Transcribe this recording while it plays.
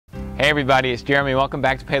Hey everybody, it's Jeremy. Welcome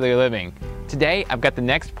back to Paleo Living. Today I've got the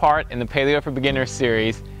next part in the Paleo for Beginners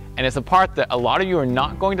series, and it's a part that a lot of you are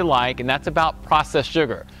not going to like, and that's about processed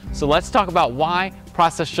sugar. So let's talk about why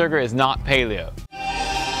processed sugar is not paleo.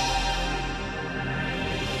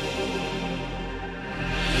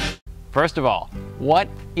 First of all, what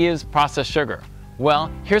is processed sugar?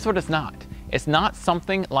 Well, here's what it's not. It's not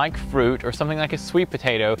something like fruit or something like a sweet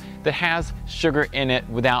potato that has sugar in it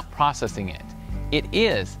without processing it. It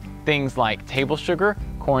is things like table sugar,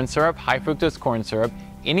 corn syrup, high fructose corn syrup,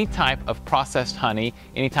 any type of processed honey,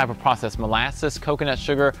 any type of processed molasses, coconut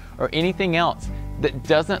sugar, or anything else that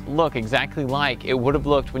doesn't look exactly like it would have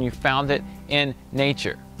looked when you found it in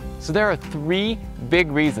nature. So there are three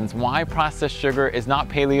big reasons why processed sugar is not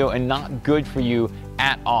paleo and not good for you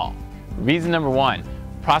at all. Reason number one,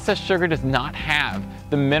 processed sugar does not have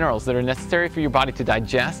the minerals that are necessary for your body to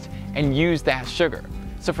digest and use that sugar.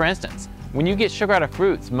 So for instance, when you get sugar out of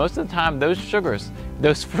fruits, most of the time those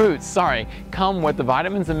fruits, come with the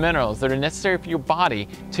vitamins and minerals that are necessary for your body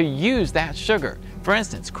to use that sugar. For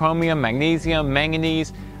instance, chromium, magnesium,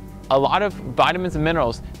 manganese, a lot of vitamins and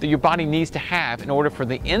minerals that your body needs to have in order for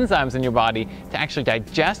the enzymes in your body to actually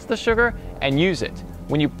digest the sugar and use it.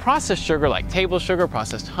 When you process sugar like table sugar,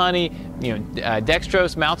 processed honey,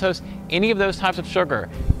 dextrose, maltose, any of those types of sugar,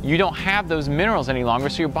 you don't have those minerals any longer,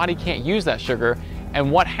 so your body can't use that sugar. And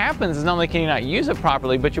what happens is not only can you not use it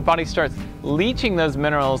properly, but your body starts leaching those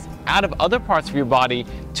minerals out of other parts of your body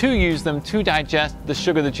to use them to digest the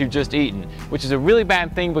sugar that you've just eaten, which is a really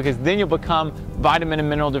bad thing because then you'll become vitamin and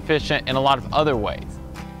mineral deficient in a lot of other ways.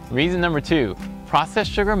 Reason number two,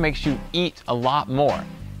 processed sugar makes you eat a lot more.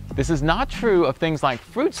 This is not true of things like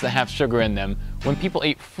fruits that have sugar in them. When people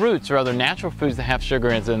eat fruits or other natural foods that have sugar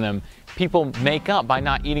in them, people make up by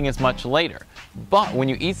not eating as much later. But when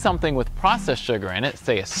you eat something with processed sugar in it,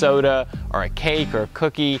 say a soda or a cake or a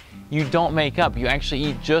cookie, you don't make up. You actually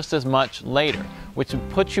eat just as much later, which would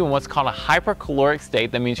put you in what's called a hypercaloric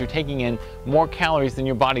state. That means you're taking in more calories than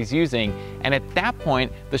your body's using, and at that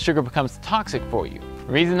point, the sugar becomes toxic for you.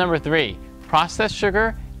 Reason number three, processed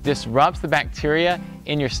sugar disrupts the bacteria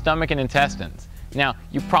in your stomach and intestines. Now,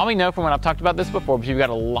 you probably know from when I've talked about this before, but you've got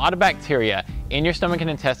a lot of bacteria in your stomach and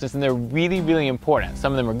intestines, and they're really, really important.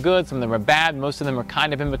 Some of them are good, some of them are bad, most of them are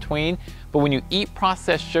kind of in between. But when you eat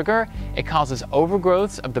processed sugar, it causes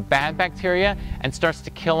overgrowths of the bad bacteria and starts to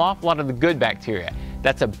kill off a lot of the good bacteria.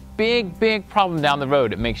 That's a big, big problem down the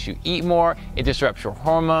road. It makes you eat more, it disrupts your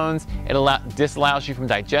hormones, it disallows you from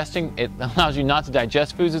digesting, it allows you not to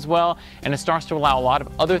digest foods as well, and it starts to allow a lot of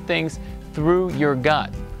other things through your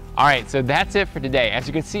gut. All right, so that's it for today. As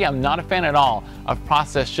you can see, I'm not a fan at all of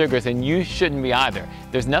processed sugars, and you shouldn't be either.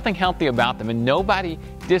 There's nothing healthy about them, and nobody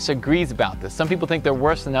disagrees about this. Some people think they're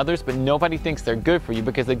worse than others, but nobody thinks they're good for you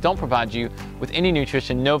because they don't provide you with any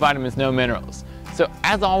nutrition, no vitamins, no minerals. So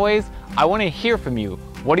as always, I want to hear from you.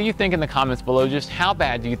 What do you think in the comments below? Just how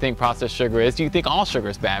bad do you think processed sugar is? Do you think all sugar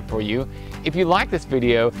is bad for you? If you like this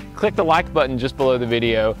video, click the like button just below the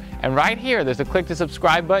video. And right here, there's a click to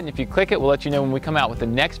subscribe button. If you click it, we'll let you know when we come out with the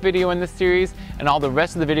next video in this series and all the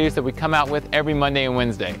rest of the videos that we come out with every Monday and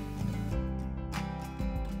Wednesday.